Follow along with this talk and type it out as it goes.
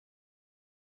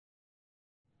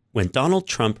When Donald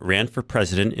Trump ran for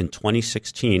president in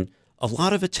 2016, a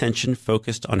lot of attention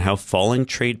focused on how falling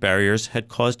trade barriers had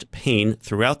caused pain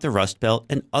throughout the Rust Belt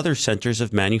and other centers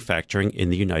of manufacturing in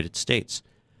the United States.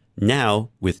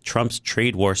 Now, with Trump's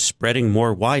trade war spreading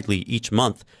more widely each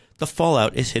month, the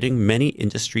fallout is hitting many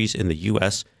industries in the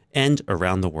U.S. and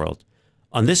around the world.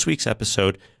 On this week's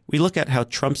episode, we look at how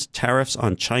Trump's tariffs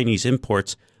on Chinese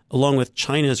imports, along with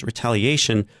China's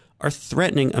retaliation, are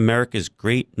threatening America's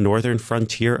great northern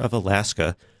frontier of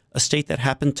Alaska, a state that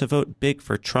happened to vote big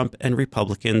for Trump and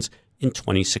Republicans in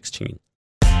 2016.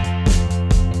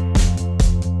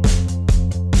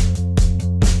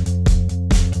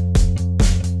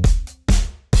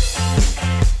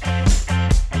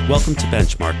 Welcome to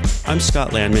Benchmark. I'm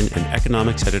Scott Lanman, an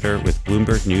economics editor with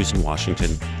Bloomberg News in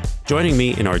Washington. Joining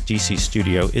me in our DC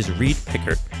studio is Reade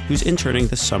Pickert, who's interning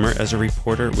this summer as a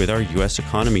reporter with our U.S.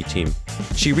 economy team.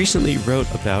 She recently wrote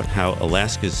about how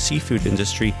Alaska's seafood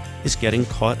industry is getting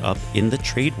caught up in the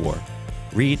trade war.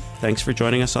 Reade, thanks for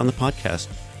joining us on the podcast.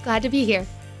 Glad to be here.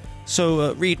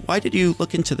 So, Reade, why did you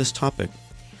look into this topic?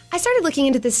 I started looking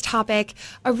into this topic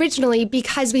originally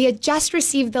because we had just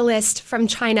received the list from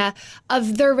China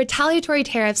of their retaliatory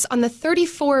tariffs on the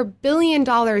 $34 billion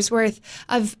worth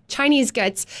of Chinese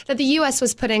goods that the U.S.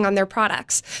 was putting on their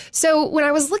products. So when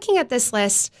I was looking at this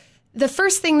list, the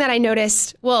first thing that I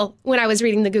noticed, when I was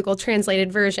reading the Google translated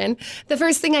version, the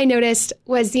first thing I noticed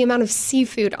was the amount of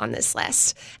seafood on this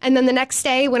list. And then the next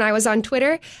day when I was on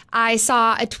Twitter, I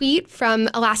saw a tweet from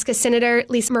Alaska Senator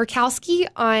Lisa Murkowski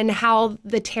on how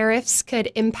the tariffs could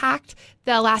impact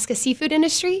the Alaska seafood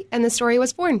industry, and the story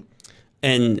was born.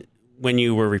 And when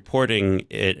you were reporting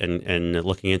it and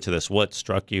looking into this, what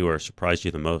struck you or surprised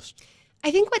you the most?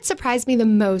 I think what surprised me the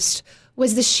most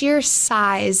was the sheer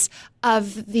size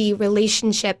of the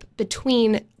relationship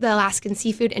between the Alaskan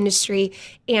seafood industry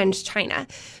and China.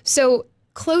 So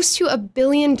close to $1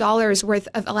 billion worth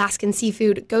of Alaskan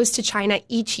seafood goes to China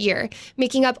each year,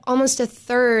 making up almost a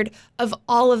third of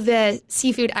all of the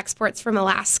seafood exports from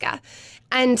Alaska.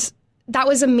 And that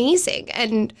was amazing.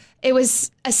 And it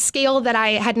was a scale that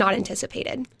I had not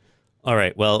anticipated. All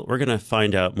right. Well, we're going to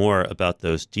find out more about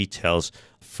those details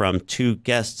from two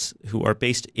guests who are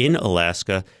based in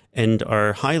Alaska and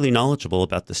are highly knowledgeable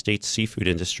about the state's seafood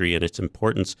industry and its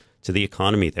importance to the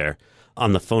economy there.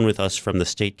 On the phone with us from the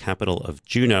state capital of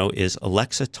Juneau is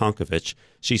Alexa Tonkovich.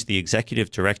 She's the executive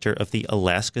director of the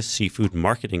Alaska Seafood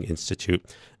Marketing Institute.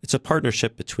 It's a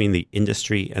partnership between the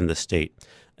industry and the state.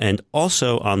 And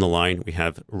also on the line, we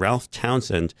have Ralph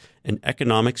Townsend, an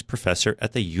economics professor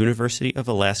at the University of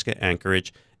Alaska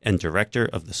Anchorage and director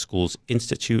of the school's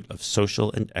Institute of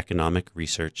Social and Economic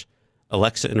Research.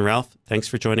 Alexa and Ralph, thanks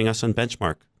for joining us on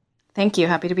Benchmark. Thank you.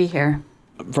 Happy to be here.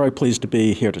 I'm very pleased to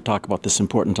be here to talk about this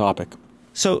important topic.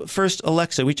 So first,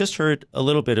 Alexa, we just heard a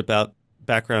little bit about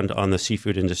background on the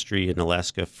seafood industry in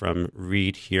Alaska from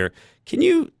Reade here. Can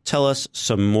you tell us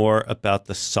some more about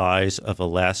the size of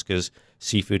Alaska's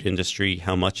seafood industry,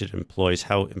 how much it employs,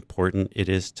 how important it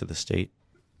is to the state?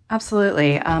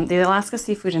 Absolutely. The Alaska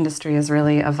seafood industry is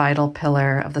really a vital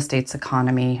pillar of the state's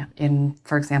economy. In,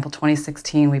 for example,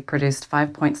 2016, we produced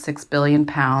 5.6 billion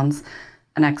pounds,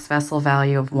 an ex-vessel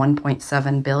value of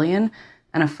 1.7 billion,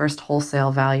 and a first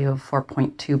wholesale value of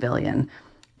 4.2 billion.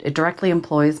 It directly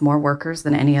employs more workers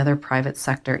than any other private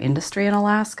sector industry in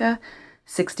Alaska.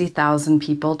 60,000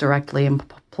 people directly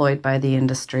employed by the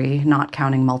industry, not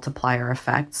counting multiplier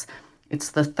effects. It's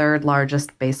the third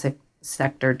largest basic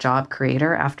sector job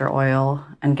creator after oil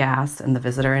and gas and the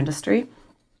visitor industry.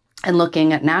 And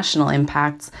looking at national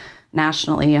impacts,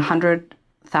 nationally,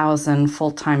 100,000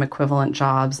 full-time equivalent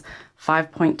jobs,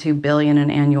 5.2 billion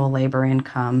in annual labor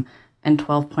income, and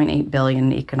 12.8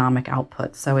 billion in economic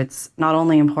output. So it's not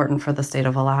only important for the state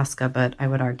of Alaska, but I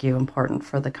would argue important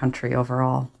for the country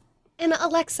overall. And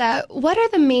Alexa, what are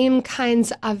the main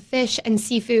kinds of fish and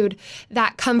seafood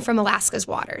that come from Alaska's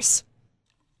waters?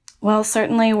 Well,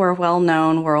 certainly we're well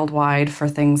known worldwide for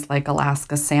things like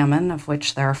Alaska salmon, of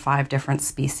which there are 5 different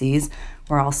species.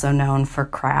 We're also known for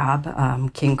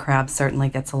crab. King crab certainly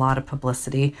gets a lot of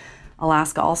publicity.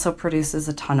 Alaska also produces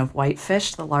a ton of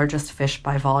whitefish. The largest fish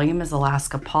by volume is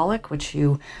Alaska pollock, which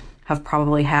you have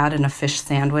probably had in a fish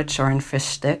sandwich or in fish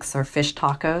sticks or fish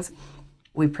tacos.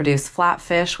 We produce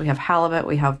flatfish, we have halibut,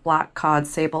 we have black cod,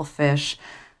 sablefish,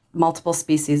 multiple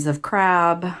species of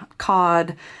crab,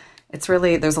 cod. It's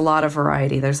really, there's a lot of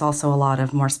variety. There's also a lot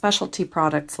of more specialty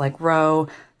products like roe,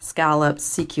 scallops,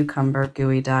 sea cucumber,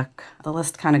 gooey duck. The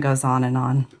list kind of goes on and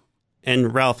on.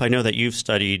 And Ralph, I know that you've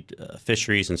studied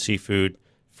fisheries and seafood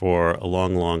for a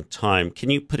long, long time. Can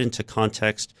you put into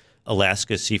context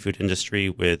Alaska's seafood industry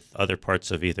with other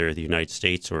parts of either the United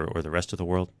States or the rest of the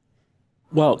world?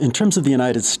 Well, in terms of the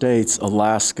United States,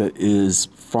 Alaska is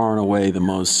far and away the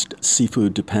most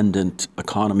seafood-dependent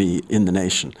economy in the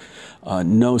nation.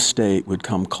 No state would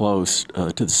come close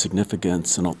to the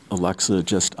significance, and Alexa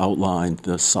just outlined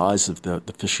the size of the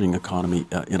fishing economy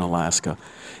in Alaska.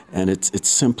 And it's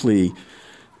simply,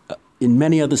 in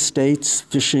many other states,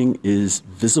 fishing is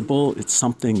visible. It's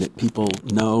something that people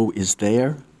know is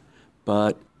there.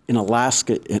 But in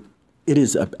Alaska, it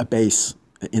is a base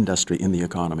industry in the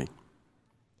economy.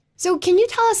 So can you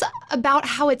tell us about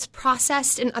how it's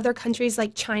processed in other countries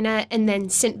like China and then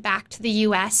sent back to the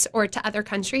U.S. or to other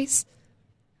countries?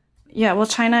 Yeah, well,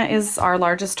 China is our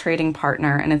largest trading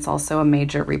partner, and it's also a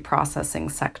major reprocessing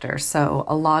sector. So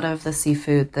a lot of the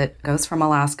seafood that goes from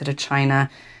Alaska to China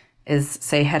is,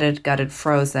 say, headed, gutted,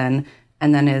 frozen,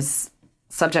 and then is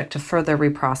subject to further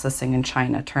reprocessing in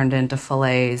China, turned into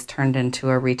fillets, turned into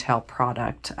a retail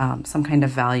product, some kind of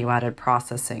value-added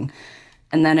processing.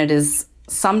 And then it is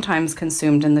sometimes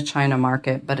consumed in the China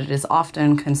market, but it is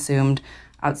often consumed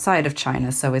outside of China.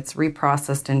 So it's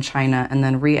reprocessed in China and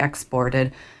then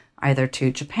re-exported either to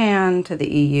Japan, to the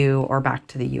EU, or back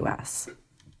to the US.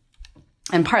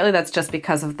 And partly that's just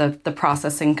because of the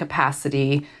processing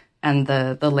capacity and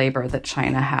the labor that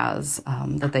China has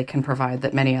that they can provide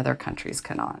that many other countries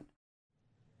cannot.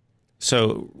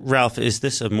 So, Ralph, is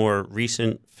this a more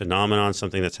recent phenomenon,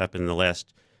 something that's happened in the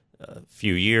last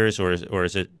few years, or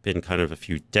has it been kind of a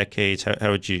few decades?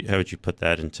 How would you put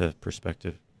that into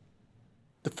perspective?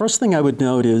 The first thing I would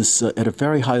note is, at a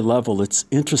very high level, it's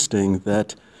interesting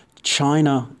that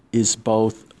China is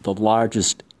both the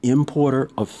largest importer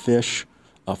of fish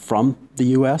from the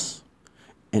U.S.,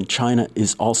 and China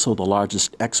is also the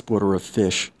largest exporter of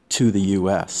fish to the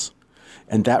U.S.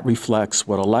 And that reflects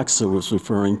what Alexa was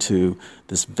referring to,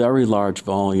 this very large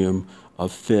volume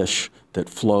of fish that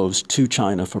flows to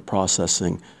China for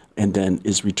processing and then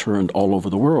is returned all over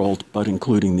the world, but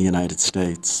including the United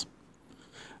States.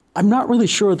 I'm not really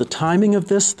sure of the timing of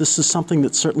this. This is something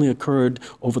that certainly occurred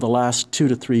over the last 2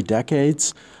 to 3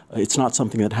 decades. It's not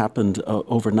something that happened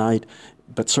overnight,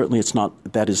 but certainly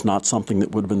that is not something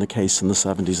that would have been the case in the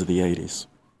 70s or the 80s.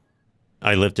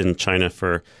 I lived in China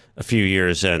for a few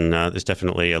years, and there's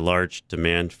definitely a large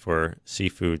demand for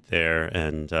seafood there,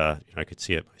 and I could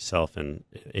see it myself and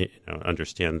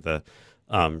understand the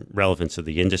relevance of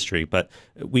the industry. But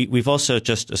we've also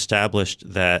just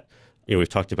established that we've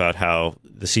talked about how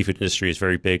the seafood industry is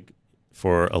very big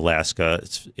for Alaska.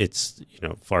 It's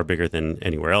far bigger than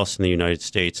anywhere else in the United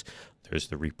States. There's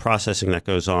the reprocessing that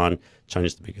goes on.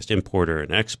 China's the biggest importer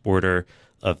and exporter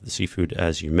of the seafood,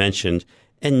 as you mentioned.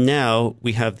 And now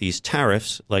we have these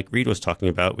tariffs, like Reade was talking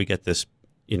about. We get this,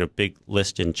 big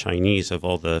list in Chinese of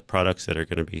all the products that are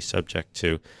going to be subject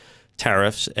to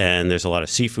tariffs. And there's a lot of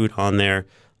seafood on there.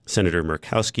 Senator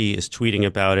Murkowski is tweeting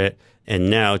about it. And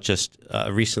now just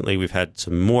recently we've had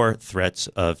some more threats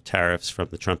of tariffs from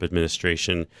the Trump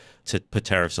administration to put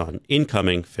tariffs on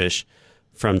incoming fish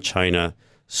from China.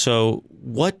 So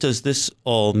what does this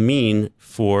all mean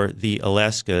for the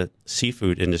Alaska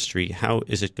seafood industry? How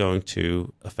is it going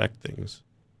to affect things?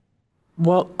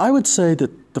 Well, I would say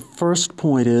that the first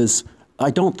point is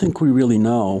I don't think we really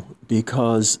know,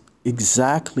 because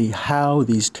exactly how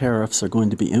these tariffs are going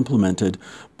to be implemented,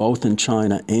 both in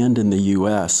China and in the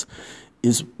U.S.,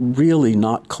 is really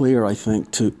not clear, I think,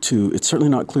 it's certainly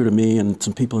not clear to me, and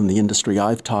some people in the industry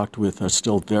I've talked with are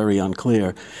still very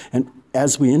unclear. And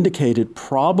as we indicated,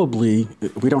 probably,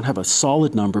 we don't have a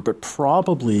solid number, but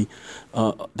probably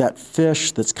that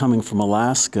fish that's coming from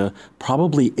Alaska,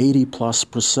 probably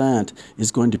 80+%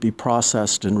 is going to be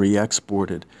processed and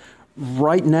re-exported.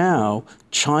 Right now,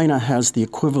 China has the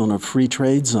equivalent of free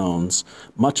trade zones.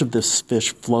 Much of this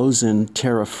fish flows in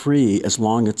tariff-free as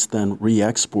long as it's then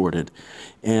re-exported.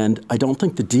 And I don't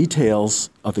think the details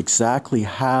of exactly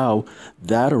how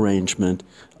that arrangement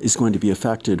is going to be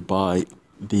affected by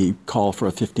the call for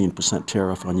a 15%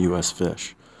 tariff on U.S.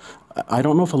 fish. I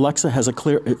don't know if Alexa has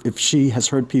if she has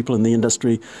heard people in the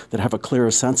industry that have a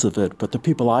clearer sense of it, but the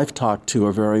people I've talked to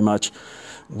are very much,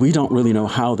 we don't really know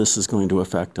how this is going to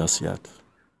affect us yet.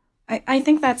 I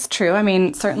think that's true. I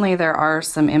mean, certainly there are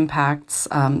some impacts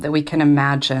that we can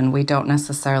imagine. We don't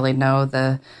necessarily know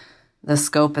the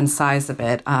scope and size of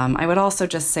it. I would also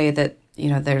just say that,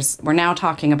 we're now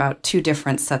talking about 2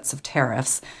 different sets of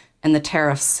tariffs, and the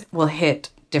tariffs will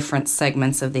hit different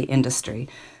segments of the industry.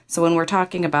 So when we're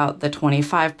talking about the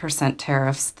 25%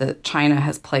 tariffs that China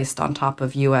has placed on top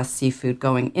of U.S. seafood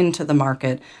going into the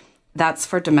market, that's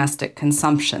for domestic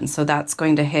consumption. So that's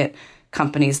going to hit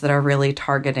companies that are really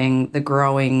targeting the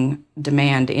growing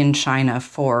demand in China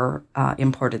for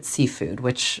imported seafood,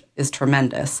 which is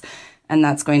tremendous. And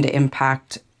that's going to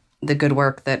impact the good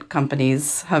work that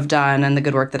companies have done and the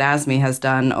good work that ASME has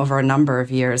done over a number of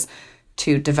years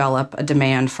to develop a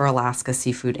demand for Alaska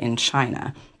seafood in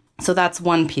China. So that's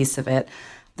one piece of it.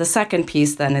 The second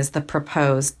piece then is the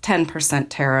proposed 10%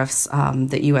 tariffs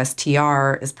that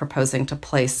USTR is proposing to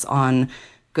place on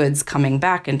goods coming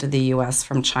back into the U.S.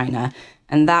 from China.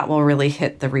 And that will really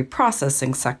hit the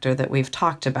reprocessing sector that we've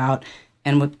talked about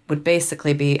and would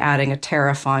basically be adding a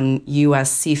tariff on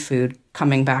U.S. seafood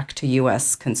coming back to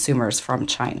U.S. consumers from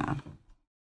China.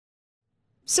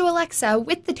 So, Alexa,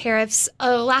 with the tariffs,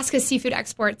 Alaska's seafood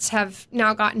exports have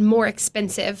now gotten more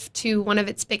expensive to one of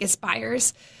its biggest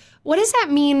buyers. What does that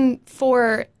mean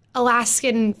for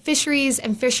Alaskan fisheries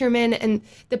and fishermen and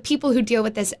the people who deal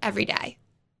with this every day?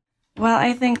 Well,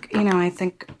 I think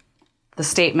the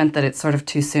statement that it's sort of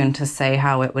too soon to say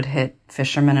how it would hit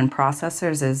fishermen and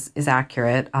processors is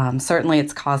accurate. Certainly,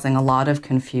 it's causing a lot of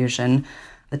confusion.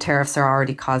 The tariffs are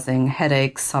already causing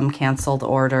headaches, some canceled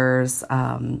orders,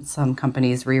 some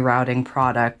companies rerouting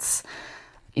products.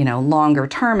 Longer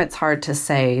term, it's hard to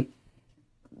say.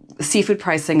 Seafood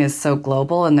pricing is so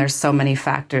global and there's so many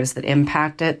factors that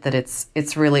impact it that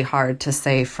it's really hard to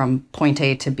say from point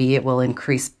A to B it will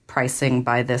increase pricing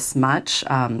by this much.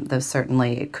 Though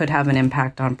certainly it could have an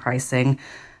impact on pricing.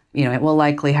 It will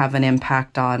likely have an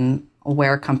impact on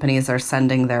where companies are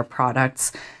sending their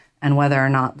products and whether or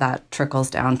not that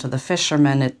trickles down to the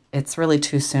fishermen. It's really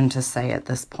too soon to say at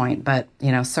this point. But,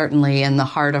 certainly in the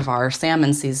heart of our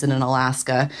salmon season in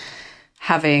Alaska,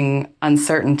 having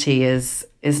uncertainty is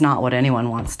not what anyone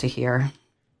wants to hear.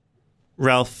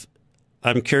 Ralph,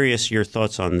 I'm curious your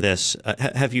thoughts on this.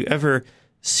 Have you ever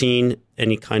seen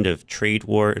any kind of trade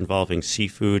war involving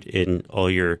seafood in all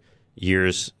your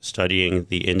years studying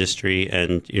the industry?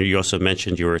 And you also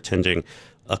mentioned you were attending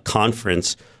a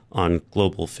conference on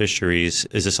global fisheries.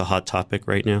 Is this a hot topic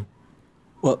right now?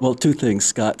 Well, two things,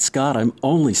 Scott. Scott, I'm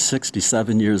only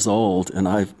 67 years old, and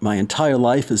my entire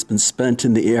life has been spent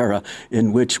in the era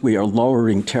in which we are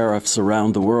lowering tariffs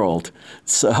around the world.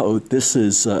 So this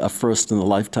is a first in a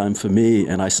lifetime for me,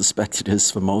 and I suspect it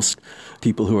is for most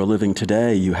people who are living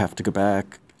today. You have to go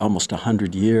back almost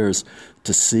 100 years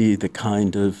to see the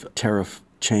kind of tariff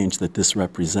change that this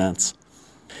represents.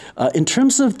 In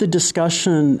terms of the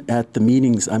discussion at the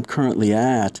meetings I'm currently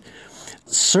at,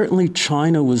 certainly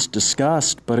China was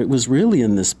discussed, but it was really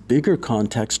in this bigger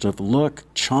context of, look,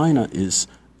 China is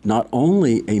not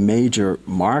only a major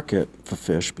market for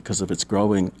fish because of its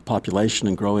growing population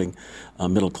and growing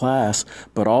middle class,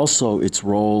 but also its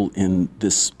role in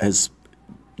this as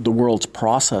the world's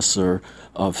processor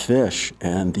of fish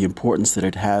and the importance that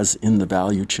it has in the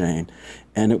value chain.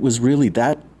 And it was really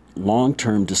that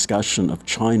long-term discussion of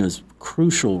China's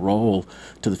crucial role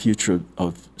to the future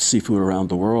of seafood around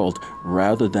the world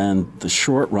rather than the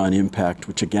short-run impact,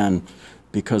 which again,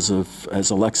 because of, as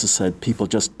Alexa said, people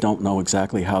just don't know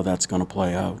exactly how that's going to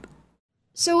play out.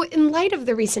 So in light of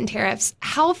the recent tariffs,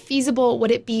 how feasible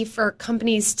would it be for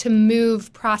companies to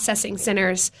move processing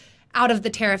centers out of the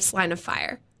tariffs line of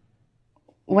fire?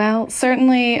 Well,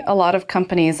 certainly a lot of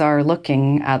companies are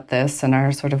looking at this and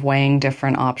are sort of weighing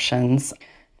different options.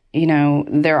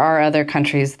 There are other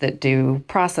countries that do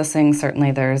processing.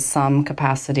 Certainly there's some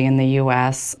capacity in the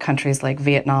U.S. Countries like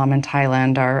Vietnam and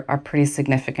Thailand are pretty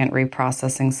significant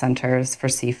reprocessing centers for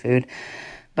seafood.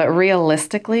 But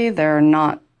realistically, there are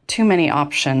not too many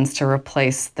options to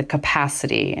replace the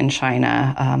capacity in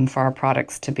China for our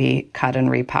products to be cut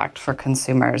and repacked for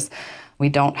consumers. We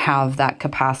don't have that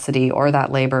capacity or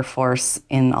that labor force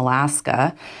in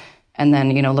Alaska. And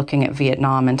then, looking at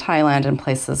Vietnam and Thailand and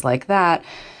places like that,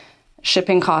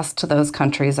 shipping costs to those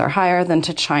countries are higher than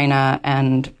to China.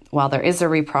 And while there is a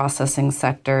reprocessing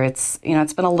sector, it's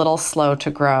been a little slow to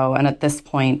grow. And at this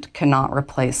point cannot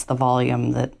replace the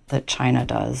volume that China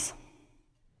does.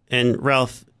 And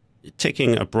Ralph,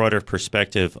 taking a broader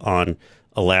perspective on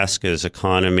Alaska's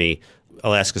economy,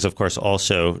 Alaska's, of course,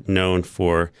 also known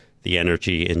for the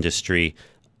energy industry.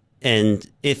 And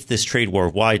if this trade war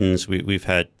widens, we've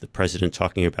had the president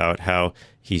talking about how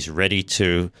he's ready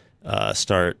to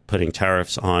start putting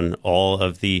tariffs on all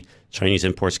of the Chinese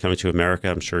imports coming to America.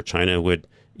 I'm sure China would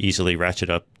easily ratchet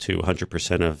up to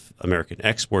 100% of American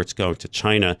exports going to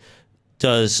China.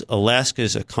 Does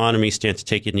Alaska's economy stand to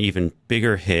take an even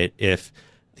bigger hit if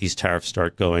these tariffs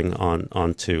start going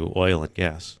onto oil and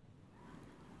gas?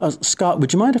 Scott,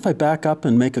 would you mind if I back up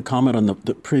and make a comment on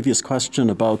the previous question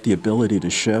about the ability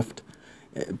to shift?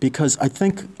 Because I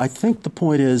think the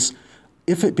point is,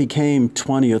 if it became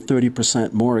 20 or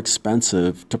 30% more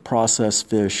expensive to process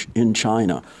fish in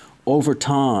China, over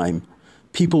time,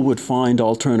 people would find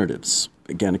alternatives.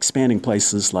 Again, expanding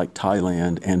places like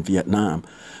Thailand and Vietnam.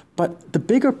 But the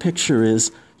bigger picture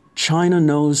is China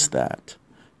knows that.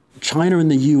 China and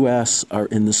the U.S. are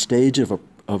in the stage of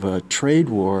a trade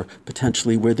war,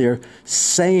 potentially, where they're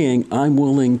saying, I'm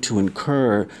willing to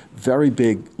incur very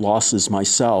big losses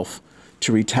myself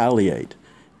to retaliate.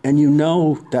 And you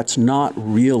know that's not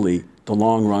really the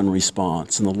long-run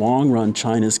response. In the long run,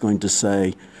 China is going to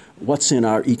say, what's in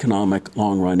our economic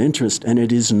long-run interest? And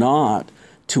it is not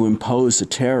to impose a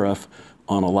tariff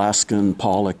on Alaskan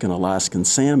pollock and Alaskan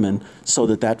salmon so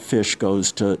that fish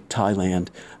goes to Thailand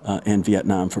and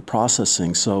Vietnam for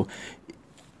processing. So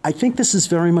I think this is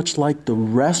very much like the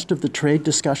rest of the trade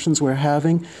discussions we're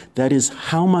having. That is,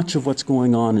 how much of what's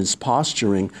going on is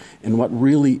posturing, and what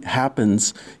really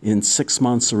happens in 6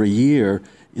 months or a year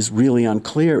is really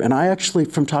unclear. And I actually,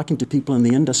 from talking to people in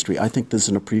the industry, I think there's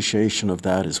an appreciation of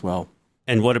that as well.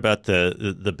 And what about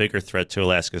the bigger threat to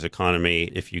Alaska's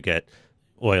economy if you get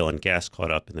oil and gas caught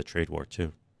up in the trade war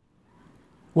too?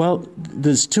 Well,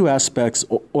 there's two aspects.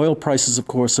 Oil prices, of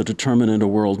course, are determined in a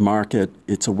world market.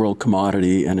 It's a world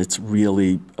commodity, and it's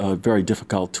really very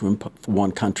difficult for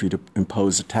one country to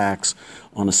impose a tax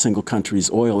on a single country's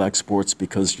oil exports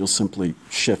because you'll simply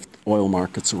shift oil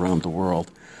markets around the world.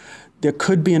 There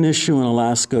could be an issue in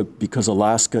Alaska because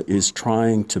Alaska is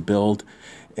trying to build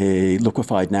a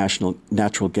liquefied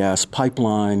natural gas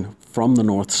pipeline from the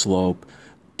North Slope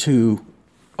to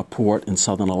a port in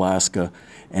southern Alaska.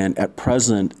 And at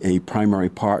present, a primary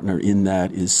partner in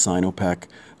that is Sinopec,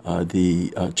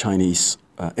 the Chinese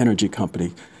energy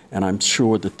company. And I'm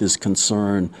sure that there's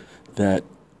concern that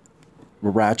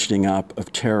ratcheting up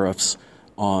of tariffs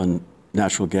on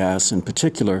natural gas in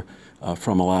particular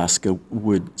from Alaska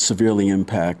would severely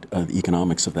impact the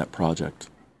economics of that project.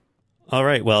 All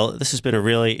right. Well, this has been a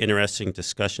really interesting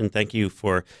discussion. Thank you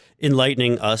for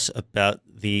enlightening us about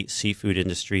the seafood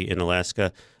industry in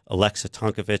Alaska. Alexa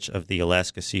Tonkovich of the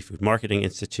Alaska Seafood Marketing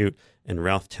Institute and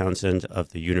Ralph Townsend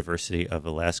of the University of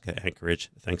Alaska Anchorage.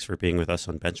 Thanks for being with us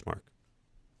on Benchmark.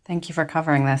 Thank you for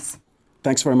covering this.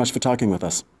 Thanks very much for talking with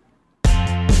us.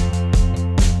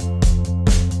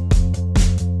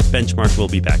 Benchmark will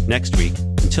be back next week.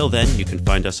 Until then, you can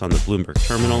find us on the Bloomberg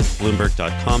terminal,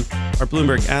 Bloomberg.com, our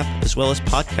Bloomberg app, as well as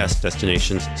podcast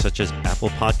destinations such as Apple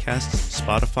Podcasts,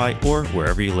 Spotify, or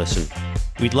wherever you listen.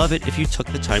 We'd love it if you took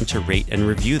the time to rate and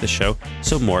review the show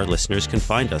so more listeners can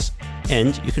find us.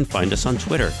 And you can find us on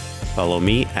Twitter. Follow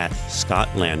me at Scott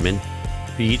Lanman.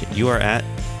 Reade, you are at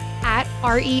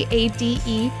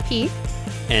READEP.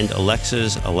 And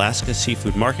Alexa's Alaska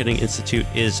Seafood Marketing Institute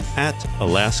is at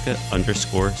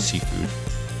Alaska_seafood.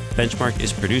 Benchmark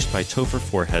is produced by Topher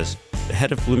Forhes. The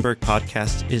head of Bloomberg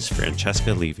Podcasts is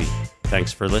Francesca Levy.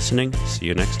 Thanks for listening. See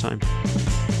you next time.